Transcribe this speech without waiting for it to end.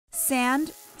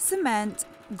Sand, cement,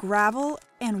 gravel,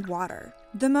 and water.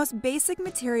 The most basic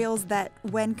materials that,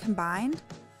 when combined,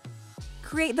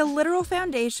 create the literal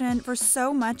foundation for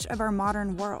so much of our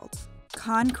modern world.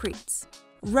 Concrete.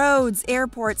 Roads,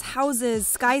 airports, houses,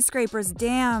 skyscrapers,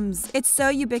 dams. It's so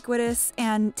ubiquitous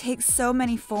and takes so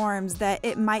many forms that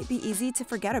it might be easy to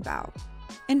forget about.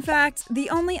 In fact, the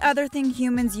only other thing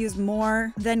humans use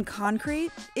more than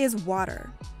concrete is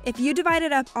water. If you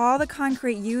divided up all the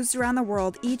concrete used around the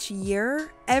world each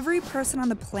year, every person on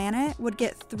the planet would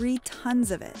get 3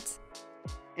 tons of it.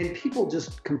 And people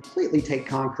just completely take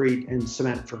concrete and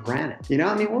cement for granted. You know,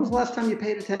 I mean, when was the last time you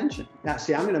paid attention? Now,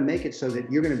 see, I'm going to make it so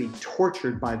that you're going to be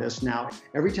tortured by this now.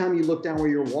 Every time you look down where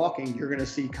you're walking, you're going to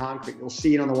see concrete. You'll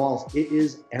see it on the walls. It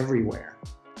is everywhere.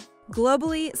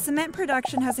 Globally, cement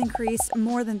production has increased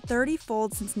more than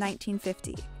 30-fold since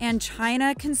 1950, and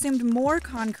China consumed more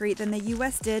concrete than the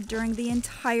US did during the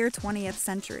entire 20th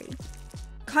century.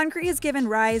 Concrete has given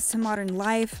rise to modern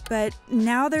life, but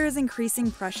now there is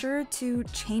increasing pressure to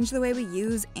change the way we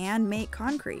use and make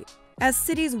concrete. As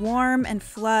cities warm and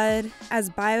flood,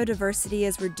 as biodiversity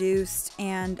is reduced,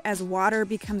 and as water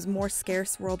becomes more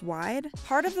scarce worldwide,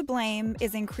 part of the blame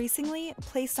is increasingly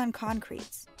placed on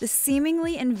concrete, the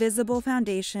seemingly invisible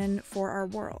foundation for our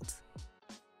world.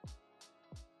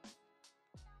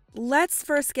 Let's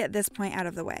first get this point out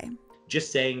of the way.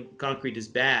 Just saying concrete is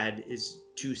bad is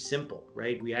too simple,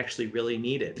 right? We actually really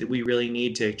need it. We really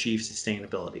need to achieve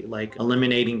sustainability, like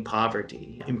eliminating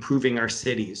poverty, improving our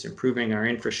cities, improving our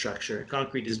infrastructure.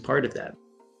 Concrete is part of that.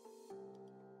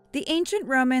 The ancient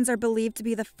Romans are believed to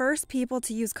be the first people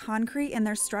to use concrete in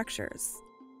their structures.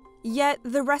 Yet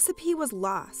the recipe was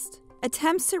lost.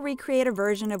 Attempts to recreate a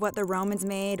version of what the Romans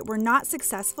made were not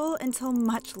successful until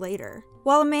much later.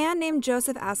 While a man named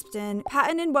Joseph Aspdin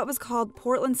patented what was called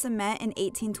Portland cement in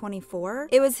 1824,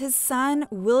 it was his son,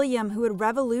 William, who would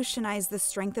revolutionize the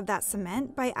strength of that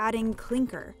cement by adding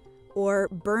clinker, or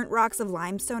burnt rocks of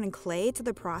limestone and clay, to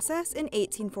the process in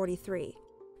 1843.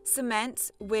 Cement,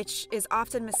 which is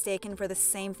often mistaken for the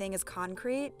same thing as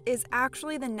concrete, is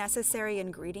actually the necessary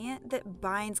ingredient that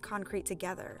binds concrete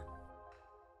together.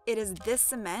 It is this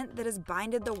cement that has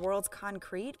binded the world's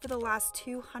concrete for the last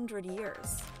 200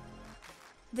 years.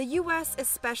 The US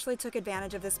especially took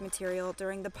advantage of this material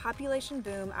during the population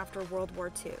boom after World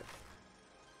War II.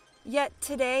 Yet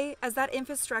today, as that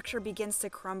infrastructure begins to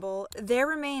crumble, there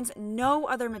remains no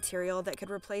other material that could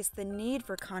replace the need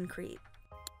for concrete.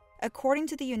 According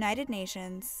to the United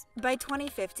Nations, by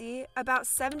 2050, about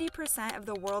 70% of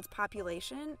the world's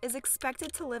population is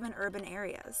expected to live in urban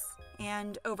areas,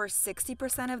 and over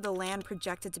 60% of the land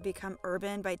projected to become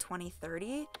urban by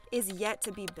 2030 is yet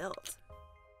to be built.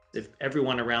 If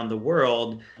everyone around the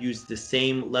world used the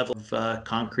same level of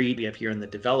concrete we have here in the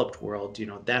developed world,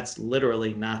 that's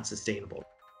literally not sustainable.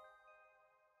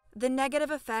 The negative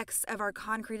effects of our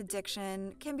concrete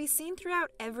addiction can be seen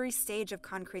throughout every stage of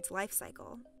concrete's life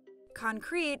cycle.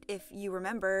 Concrete, if you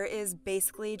remember, is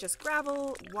basically just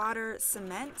gravel, water,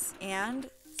 cement, and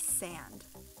sand.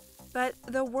 But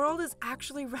the world is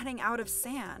actually running out of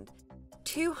sand.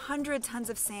 200 tons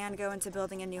of sand go into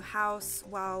building a new house,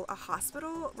 while a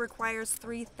hospital requires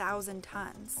 3,000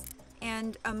 tons.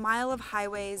 And a mile of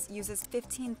highways uses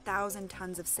 15,000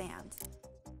 tons of sand.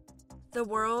 The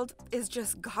world is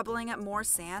just gobbling up more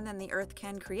sand than the Earth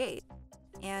can create.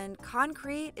 And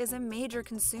concrete is a major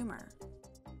consumer.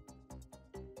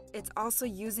 It's also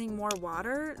using more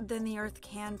water than the Earth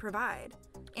can provide.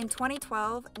 In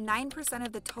 2012, 9%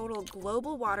 of the total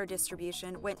global water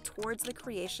distribution went towards the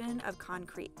creation of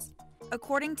concrete.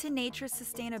 According to Nature's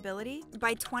Sustainability,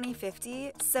 by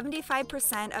 2050,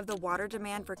 75% of the water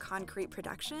demand for concrete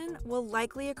production will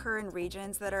likely occur in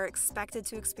regions that are expected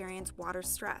to experience water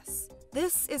stress.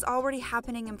 This is already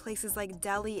happening in places like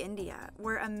Delhi, India,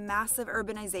 where a massive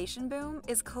urbanization boom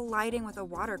is colliding with a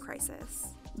water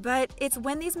crisis. But it's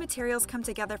when these materials come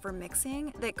together for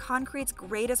mixing that concrete's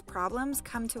greatest problems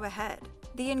come to a head.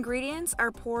 The ingredients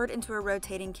are poured into a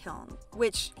rotating kiln,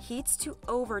 which heats to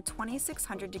over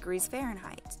 2,600 degrees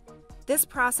Fahrenheit. This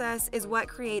process is what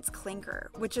creates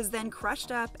clinker, which is then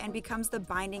crushed up and becomes the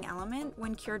binding element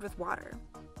when cured with water.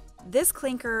 This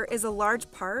clinker is a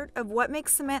large part of what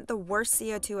makes cement the worst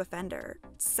CO2 offender,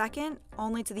 second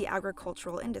only to the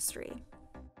agricultural industry.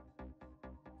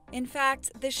 In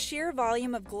fact, the sheer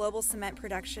volume of global cement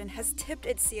production has tipped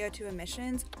its CO2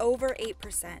 emissions over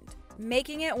 8%,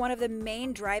 making it one of the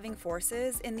main driving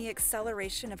forces in the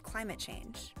acceleration of climate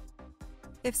change.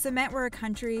 If cement were a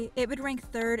country, it would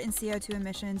rank third in CO2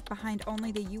 emissions behind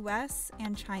only the US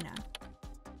and China.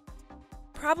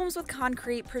 Problems with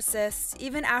concrete persist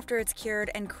even after it's cured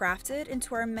and crafted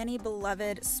into our many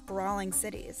beloved, sprawling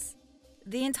cities.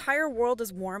 The entire world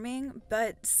is warming,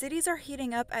 but cities are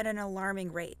heating up at an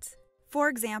alarming rate. For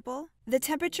example, the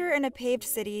temperature in a paved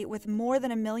city with more than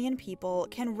 1 million people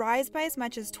can rise by as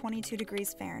much as 22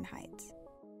 degrees Fahrenheit.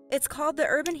 It's called the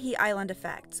urban heat island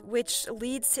effect, which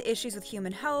leads to issues with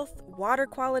human health, water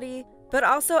quality, but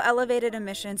also elevated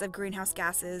emissions of greenhouse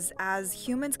gases as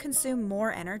humans consume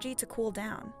more energy to cool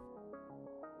down.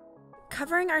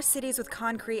 Covering our cities with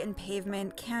concrete and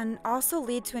pavement can also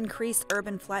lead to increased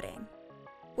urban flooding.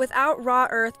 Without raw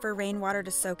earth for rainwater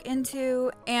to soak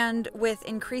into, and with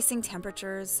increasing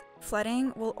temperatures,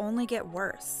 flooding will only get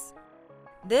worse.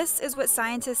 This is what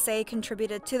scientists say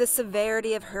contributed to the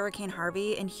severity of Hurricane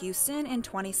Harvey in Houston in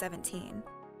 2017.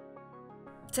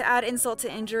 To add insult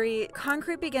to injury,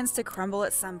 concrete begins to crumble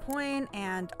at some point,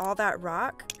 and all that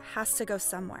rock has to go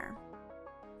somewhere.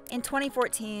 In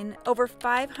 2014, over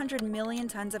 500 million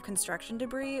tons of construction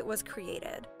debris was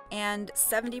created, and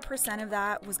 70% of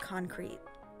that was concrete.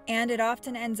 And it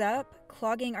often ends up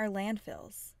clogging our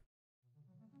landfills.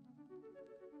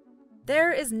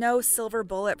 There is no silver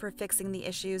bullet for fixing the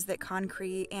issues that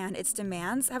concrete and its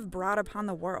demands have brought upon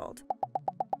the world.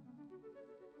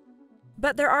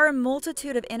 But there are a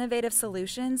multitude of innovative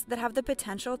solutions that have the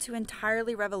potential to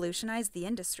entirely revolutionize the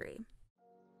industry.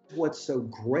 What's so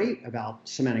great about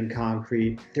cement and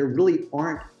concrete, there really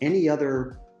aren't any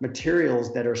other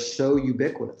materials that are so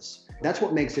ubiquitous. That's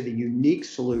what makes it a unique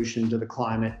solution to the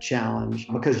climate challenge,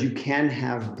 because you can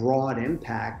have broad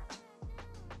impact.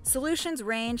 Solutions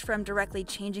range from directly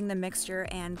changing the mixture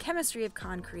and chemistry of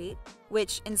concrete,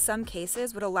 which in some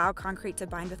cases would allow concrete to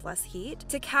bind with less heat,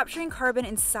 to capturing carbon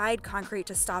inside concrete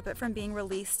to stop it from being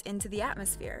released into the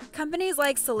atmosphere. Companies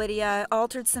like Solidia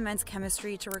altered cement's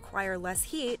chemistry to require less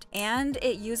heat, and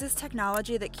it uses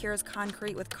technology that cures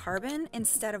concrete with carbon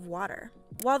instead of water.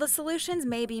 While the solutions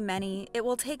may be many, it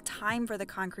will take time for the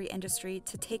concrete industry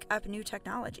to take up new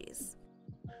technologies.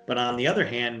 But on the other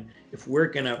hand, if we're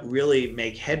going to really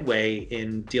make headway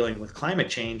in dealing with climate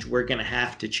change, we're going to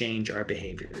have to change our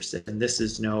behaviors, and this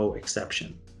is no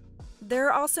exception. There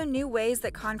are also new ways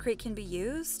that concrete can be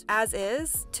used, as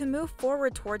is, to move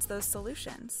forward towards those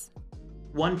solutions.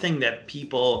 One thing that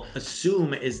people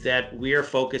assume is that we're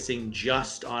focusing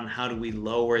just on how do we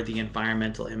lower the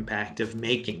environmental impact of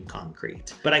making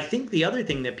concrete. But I think the other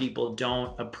thing that people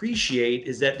don't appreciate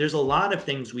is that there's a lot of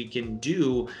things we can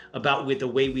do about with the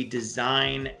way we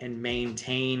design and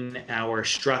maintain our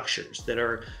structures that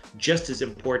are just as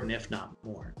important, if not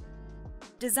more.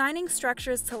 Designing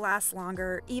structures to last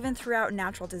longer, even throughout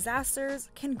natural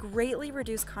disasters, can greatly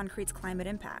reduce concrete's climate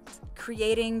impact.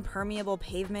 Creating permeable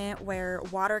pavement where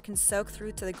water can soak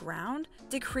through to the ground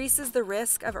decreases the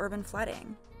risk of urban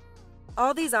flooding.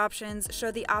 All these options show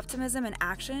the optimism and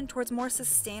action towards more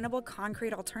sustainable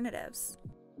concrete alternatives.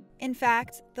 In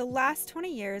fact, the last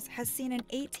 20 years has seen an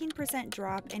 18%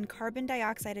 drop in carbon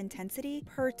dioxide intensity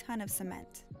per ton of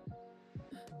cement.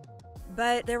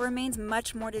 But there remains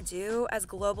much more to do as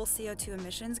global CO2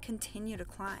 emissions continue to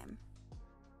climb.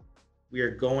 We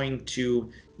are going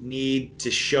to need to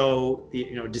show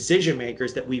decision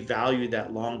makers that we value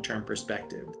that long-term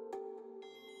perspective.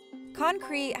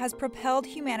 Concrete has propelled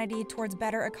humanity towards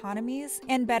better economies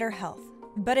and better health,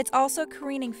 but it's also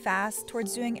careening fast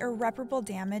towards doing irreparable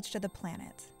damage to the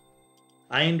planet.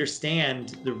 I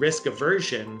understand the risk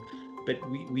aversion, but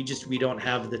we don't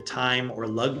have the time or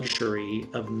luxury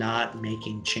of not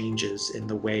making changes in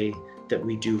the way that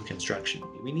we do construction.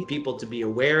 We need people to be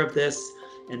aware of this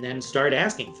and then start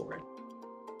asking for it.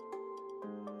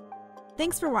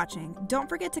 Thanks for watching. Don't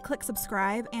forget to click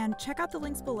subscribe and check out the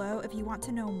links below if you want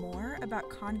to know more about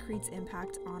concrete's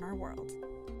impact on our world.